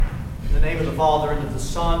the name of the Father, and of the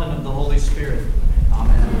Son, and of the Holy Spirit.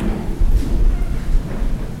 Amen.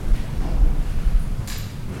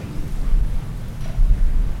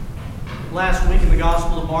 Last week in the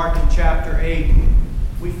Gospel of Mark in chapter 8,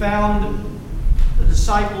 we found the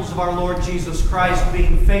disciples of our Lord Jesus Christ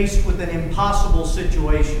being faced with an impossible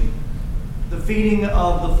situation. The feeding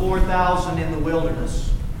of the 4,000 in the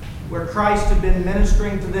wilderness, where Christ had been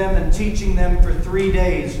ministering to them and teaching them for 3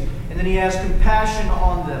 days. And then he has compassion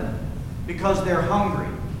on them because they're hungry.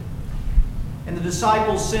 And the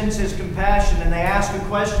disciples sense his compassion, and they ask a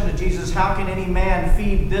question to Jesus: how can any man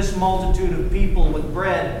feed this multitude of people with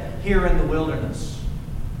bread here in the wilderness?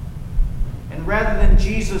 And rather than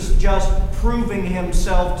Jesus just proving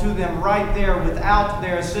himself to them right there without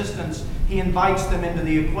their assistance, he invites them into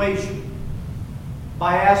the equation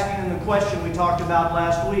by asking them the question we talked about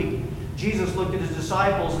last week. Jesus looked at his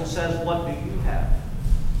disciples and says, "What do you have?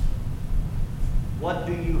 What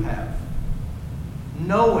do you have?"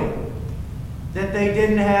 Knowing that they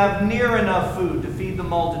didn't have near enough food to feed the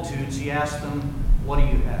multitudes, he asked them, "What do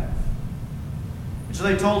you have?" And so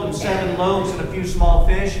they told him 7 loaves and a few small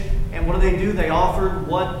fish. And what do? They offered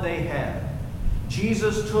what they had.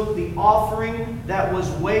 Jesus took the offering that was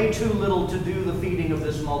way too little to do the feeding of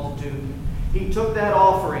this multitude. He took that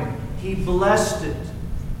offering, he blessed it,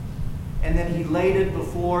 and then he laid it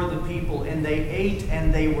before the people. And they ate,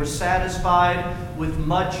 and they were satisfied with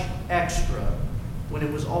much extra when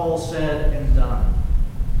it was all said and done.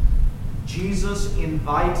 Jesus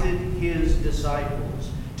invited his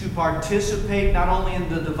disciples to participate not only in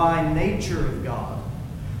the divine nature of God,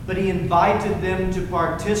 but he invited them to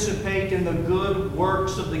participate in the good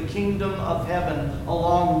works of the kingdom of heaven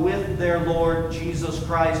along with their Lord Jesus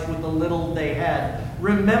Christ with the little they had.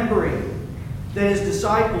 Remembering that as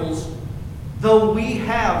disciples, though we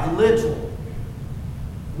have little,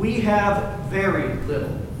 we have very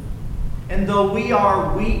little. And though we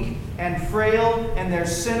are weak and frail, and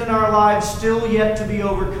there's sin in our lives still yet to be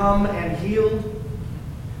overcome and healed,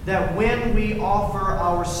 that when we offer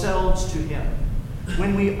ourselves to him,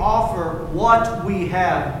 when we offer what we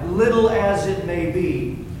have, little as it may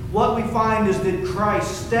be, what we find is that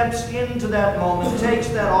Christ steps into that moment, takes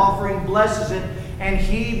that offering, blesses it, and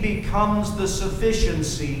he becomes the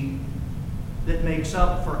sufficiency that makes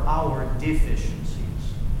up for our deficiencies.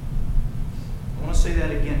 I want to say that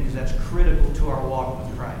again because that's critical to our walk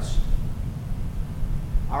with Christ.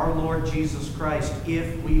 Our Lord Jesus Christ,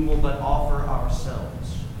 if we will but offer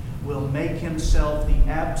ourselves, will make himself the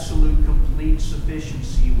absolute complete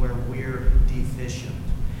sufficiency where we're deficient.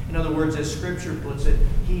 In other words, as Scripture puts it,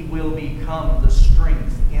 he will become the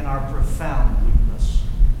strength in our profound weakness.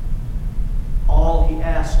 All he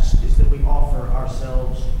asks is that we offer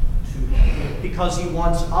ourselves to him, because he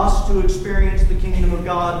wants us to experience the kingdom of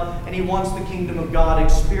God, and he wants the kingdom of God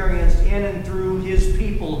experienced in and through his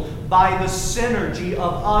people by the synergy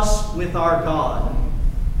of us with our God,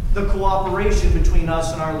 the cooperation between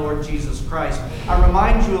us and our Lord Jesus Christ. I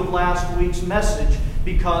remind you of last week's message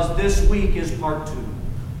because this week is part 2,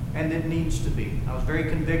 and it needs to be. I was very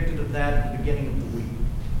convicted of that at the beginning of the week.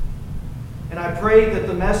 And I pray that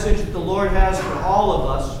the message that the Lord has for all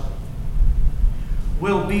of us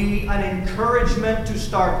will be an encouragement to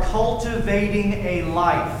start cultivating a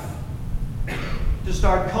life, to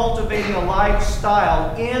start cultivating a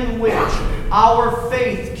lifestyle in which our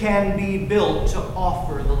faith can be built to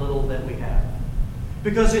offer the little that we have.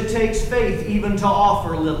 Because it takes faith even to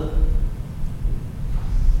offer little.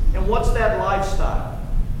 And what's that lifestyle?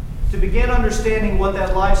 To begin understanding what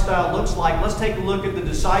that lifestyle looks like, let's take a look at the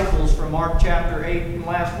disciples from Mark chapter 8 from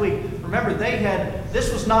last week. Remember,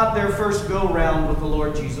 this was not their first go-round with the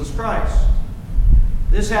Lord Jesus Christ.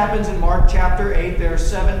 This happens in Mark chapter 8. There are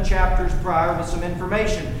 7 chapters prior with some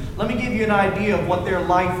information. Let me give you an idea of what their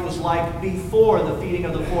life was like before the feeding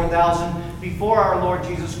of the 4,000, before our Lord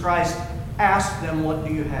Jesus Christ asked them, "What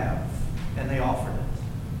do you have?" And they offered it.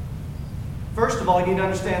 First of all, you need to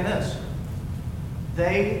understand this.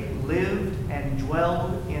 They lived and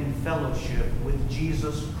dwelled in fellowship with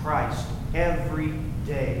Jesus Christ every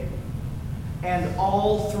day. And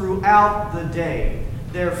all throughout the day,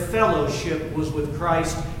 their fellowship was with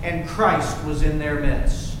Christ, and Christ was in their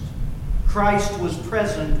midst. Christ was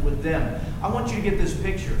present with them. I want you to get this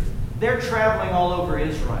picture. They're traveling all over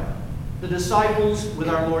Israel. The disciples with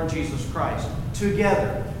our Lord Jesus Christ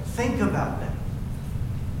together. Think about that.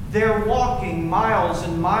 They're walking miles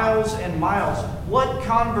and miles and miles. What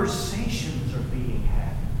conversations are being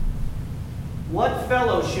had? What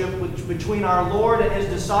fellowship between our Lord and his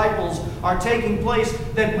disciples are taking place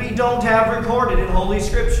that we don't have recorded in Holy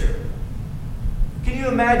Scripture? Can you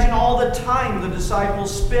imagine all the time the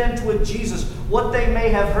disciples spent with Jesus? What they may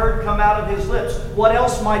have heard come out of his lips? What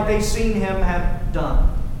else might they seen him have done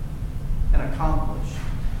and accomplished?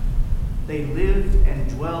 They lived and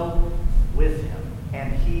dwelled with him,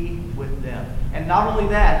 and he with them. And not only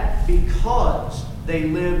that, because they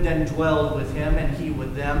lived and dwelled with him, and he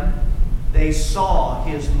with them, they saw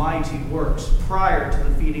his mighty works prior to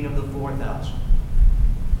the feeding of the 4,000.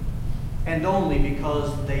 And only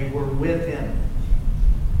because they were with him.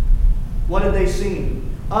 What had they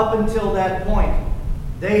seen? Up until that point,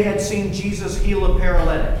 they had seen Jesus heal a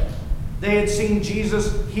paralytic. They had seen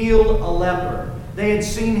Jesus heal a leper. They had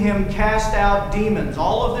seen him cast out demons.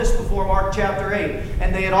 All of this before Mark chapter 8.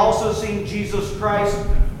 And they had also seen Jesus Christ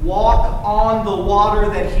walk on the water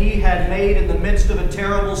that he had made in the midst of a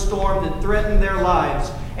terrible storm that threatened their lives,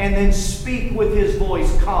 and then speak with his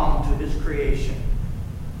voice calm to his creation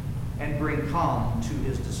and bring calm to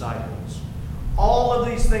his disciples. All of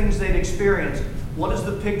these things they'd experienced. What is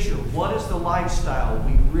the picture? What is the lifestyle?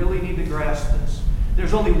 We really need to grasp this.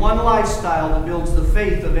 There's only one lifestyle that builds the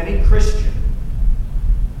faith of any Christian,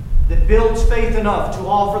 that builds faith enough to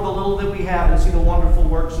offer the little that we have and see the wonderful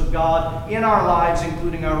works of God in our lives,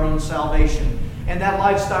 including our own salvation. And that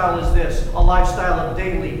lifestyle is this: a lifestyle of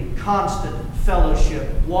daily, constant fellowship,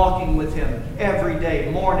 walking with him every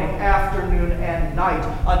day, morning, afternoon, and night,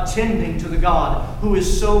 attending to the God who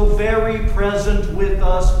is so very present with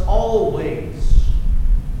us always,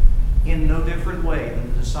 in no different way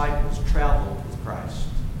than the disciples traveled with Christ.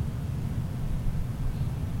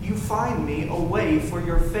 You find me a way for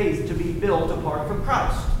your faith to be built apart from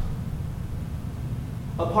Christ.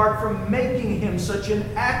 Apart from making him such an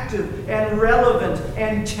active and relevant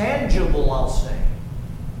and tangible, I'll say,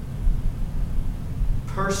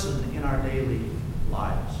 person in our daily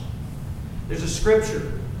lives. There's a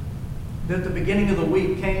scripture that at the beginning of the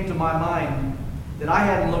week came to my mind that I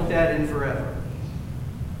hadn't looked at in forever.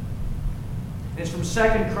 It's from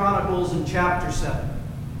 2 Chronicles in chapter 7.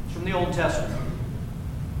 It's from the Old Testament.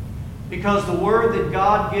 Because the word that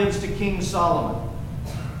God gives to King Solomon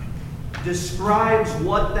describes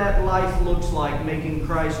what that life looks like, making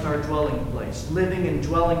Christ our dwelling place, living and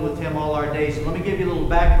dwelling with him all our days. And let me give you a little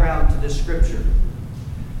background to this scripture.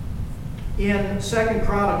 In 2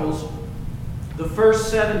 Chronicles, the first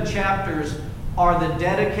 7 chapters are the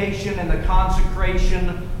dedication and the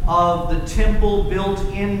consecration of the temple built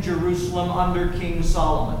in Jerusalem under King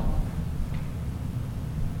Solomon.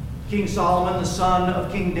 King Solomon, the son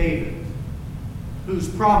of King David, whose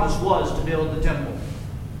promise was to build the temple.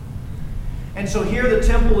 And so here the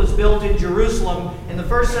temple is built in Jerusalem, and the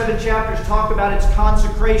first 7 chapters talk about its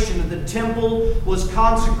consecration, that the temple was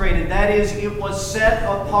consecrated. That is, it was set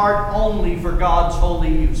apart only for God's holy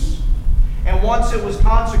use. And once it was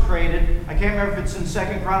consecrated, I can't remember if it's in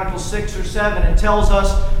 2 Chronicles 6 or 7, it tells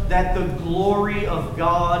us that the glory of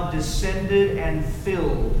God descended and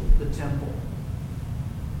filled the temple.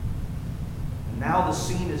 And now the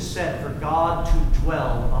scene is set for God to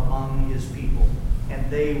dwell among his people,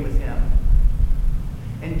 and they with him.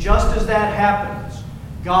 And just as that happens,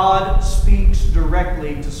 God speaks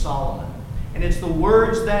directly to Solomon. And it's the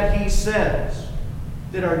words that he says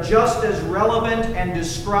that are just as relevant and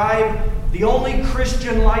describe the only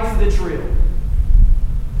Christian life that's real.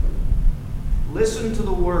 Listen to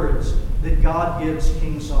the words that God gives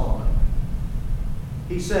King Solomon.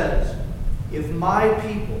 He says, "If my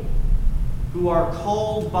people who are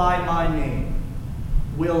called by my name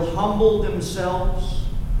will humble themselves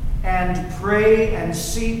and pray and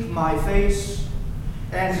seek my face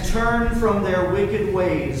and turn from their wicked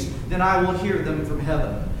ways, then I will hear them from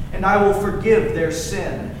heaven, and I will forgive their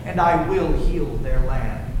sin, and I will heal their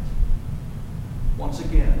land." Once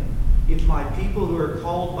again, if my people who are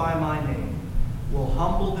called by my name will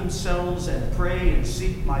humble themselves and pray and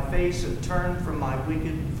seek my face and turn from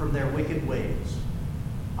their wicked ways,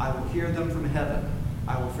 I will hear them from heaven,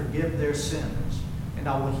 I will forgive their sins, and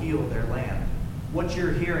I will heal their land. What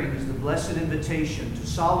you're hearing is the blessed invitation to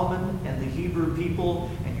Solomon and the Hebrew people,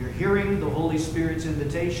 and you're hearing the Holy Spirit's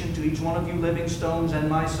invitation to each one of you living stones and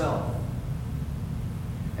myself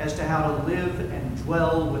as to how to live and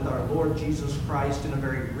dwell with our Lord Jesus Christ in a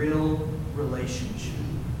very real relationship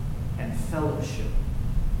and fellowship.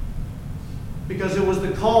 Because it was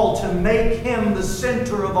the call to make him the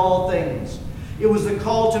center of all things. It was the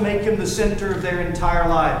call to make him the center of their entire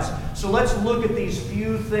lives. So let's look at these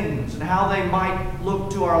few things and how they might look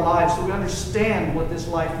to our lives so we understand what this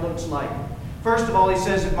life looks like. First of all, he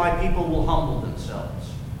says, if my people will humble themselves.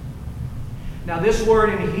 Now this word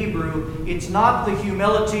in Hebrew, it's not the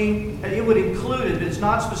humility, it would include it, but it's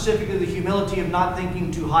not specifically the humility of not thinking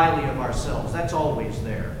too highly of ourselves. That's always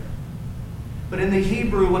there. But in the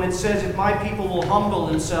Hebrew, when it says, if my people will humble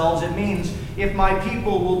themselves, it means if my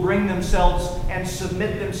people will bring themselves and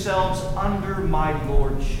submit themselves under my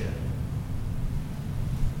lordship.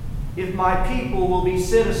 If my people will be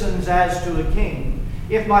citizens as to a king.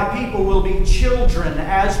 If my people will be children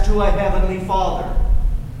as to a heavenly Father.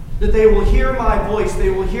 That they will hear my voice,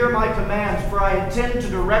 they will hear my commands, for I intend to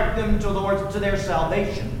direct them to their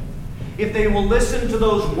salvation. If they will listen to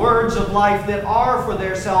those words of life that are for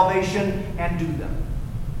their salvation and do them.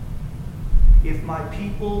 If my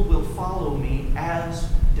people will follow me as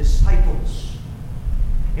disciples.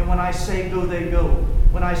 And when I say go, they go.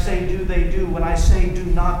 When I say do, they do. When I say do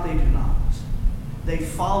not, they do not. They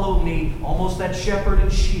follow me, almost that shepherd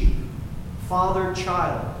and sheep, father,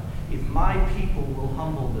 child. If my people will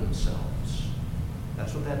humble themselves.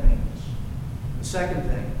 That's what that means. The second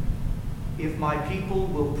thing, if my people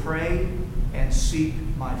will pray and seek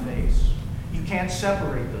my face. You can't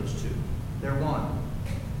separate those two. They're one.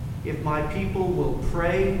 If my people will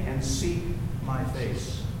pray and seek my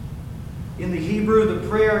face. In the Hebrew, the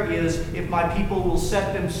prayer is, if my people will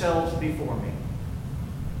set themselves before me.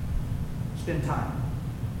 Spend time.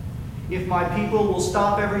 If my people will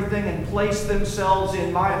stop everything and place themselves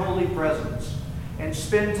in my holy presence and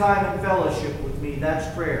spend time in fellowship with me,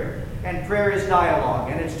 that's prayer. And prayer is dialogue,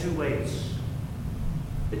 and it's two ways.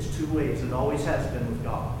 It's two ways. It always has been with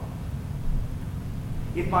God.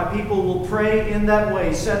 If my people will pray in that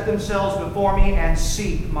way, set themselves before me and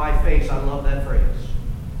seek my face. I love that phrase.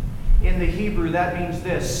 In the Hebrew, that means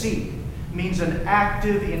this. Seek means an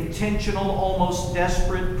active, intentional, almost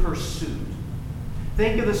desperate pursuit.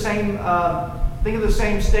 Think of the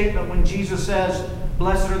same statement when Jesus says,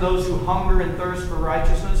 blessed are those who hunger and thirst for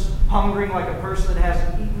righteousness, hungering like a person that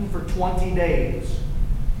hasn't eaten for 20 days.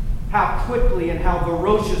 How quickly and how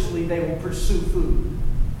ferociously they will pursue food.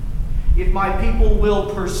 If my people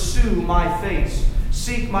will pursue my face,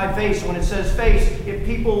 seek my face. When it says face, if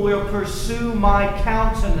people will pursue my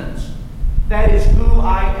countenance, that is who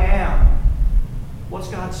I am. What's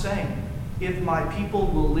God saying? If my people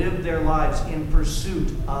will live their lives in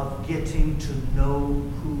pursuit of getting to know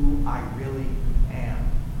who I really am.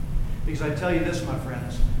 Because I tell you this, my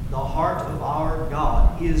friends, the heart of our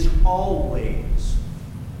God is always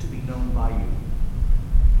to be known by you.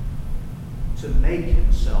 To make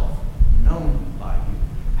himself known by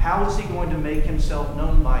you. How is he going to make himself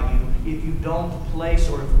known by you if you don't place,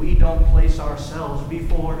 or if we don't place ourselves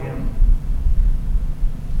before him?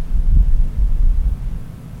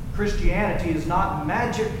 Christianity is not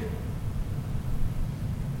magic.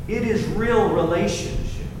 It is real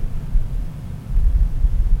relationship.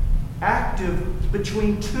 Active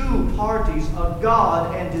between two parties, a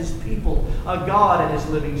God and his people, a God and his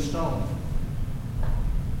living stone.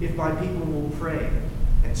 If my people will pray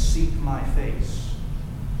and seek my face.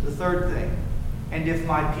 The third thing, and if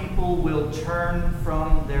my people will turn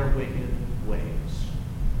from their wicked ways.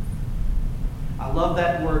 I love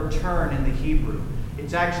that word turn in the Hebrew.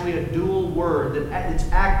 It's actually a dual word that it's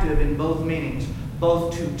active in both meanings,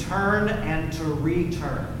 both to turn and to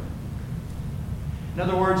return. In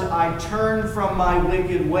other words, I turn from my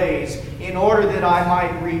wicked ways in order that I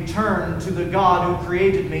might return to the God who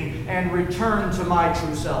created me and return to my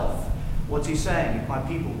true self. What's he saying? If my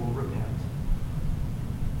people will repent.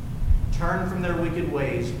 Turn from their wicked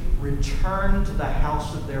ways, return to the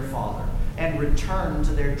house of their father, and return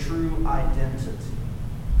to their true identity.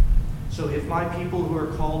 So if my people who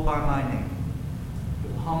are called by my name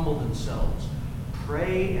will humble themselves,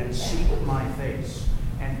 pray and seek my face,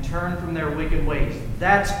 and turn from their wicked ways,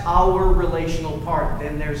 that's our relational part.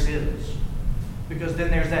 Then there's his. Because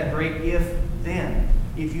then there's that great if, then.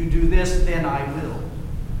 If you do this, then I will.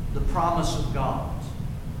 The promise of God.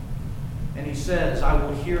 And he says, I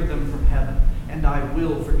will hear them from heaven, and I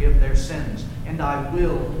will forgive their sins, and I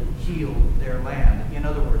will heal their land. In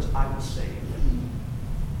other words, I will save.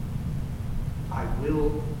 I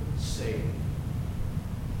will save.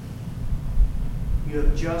 You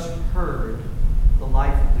have just heard the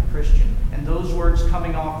life of the Christian. And those words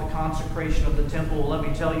coming off the consecration of the temple, well, let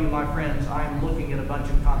me tell you, my friends, I am looking at a bunch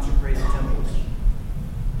of consecrated temples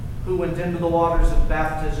who went into the waters of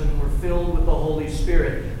baptism and were filled with the Holy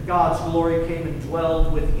Spirit. God's glory came and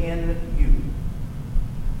dwelled within you,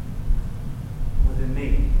 within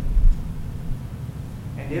me.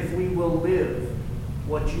 And if we will live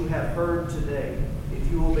what you have heard today,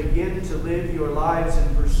 if you will begin to live your lives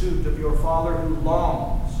in pursuit of your Father who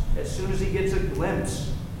longs, as soon as he gets a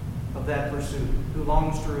glimpse of that pursuit, who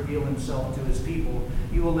longs to reveal himself to his people,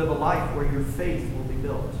 you will live a life where your faith will be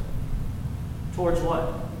built. Towards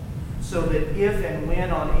what? so that if and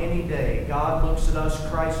when on any day God looks at us,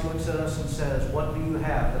 Christ looks at us and says, what do you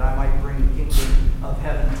have that I might bring the kingdom of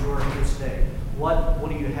heaven to earth this day? What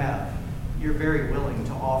do you have? You're very willing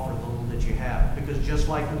to offer the little that you have. Because just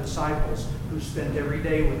like the disciples who spent every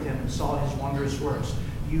day with him and saw his wondrous works,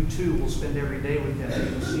 you too will spend every day with him and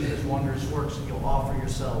you'll see his wondrous works, and you'll offer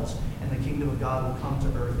yourselves, and the kingdom of God will come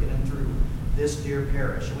to earth in and through this dear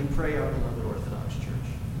parish. And we pray, our beloved Orthodox Church.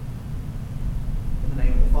 In the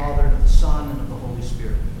name of the Father, and of the Son, and of the Holy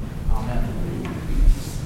Spirit. Amen.